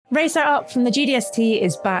Raise Her Up from the GDST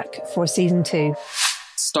is back for season 2.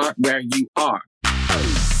 Start where you are.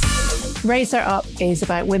 Raise Her Up is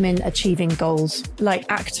about women achieving goals, like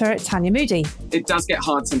actor Tanya Moody. It does get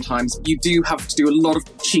hard sometimes. You do have to do a lot of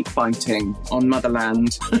cheek biting on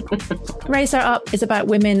Motherland. Raise Her Up is about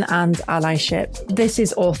women and allyship. This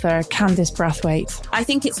is author Candice Brathwaite. I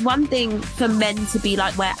think it's one thing for men to be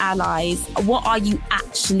like, we're allies. What are you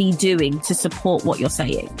actually doing to support what you're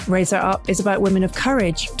saying? Raise Her Up is about women of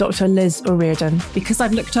courage, Dr. Liz O'Riordan. Because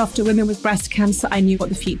I've looked after women with breast cancer, I knew what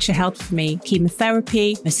the future held for me.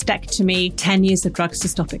 Chemotherapy, mastectomy, 10 years of drugs to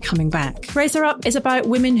stop it coming back. Raise Her Up is about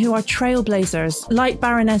women who are trailblazers, like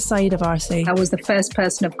Baroness Saida Varsi. I was the first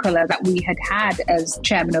person of colour that we had as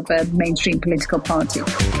chairman of a mainstream political party.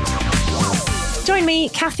 Join me,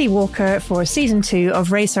 Kathy Walker, for season 2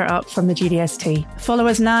 of Raise Her Up from the GDST. Follow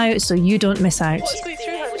us now so you don't miss out.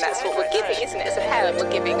 That's what we're giving, isn't it? As a parent,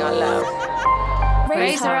 we're giving our love.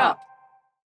 Raise Her Up.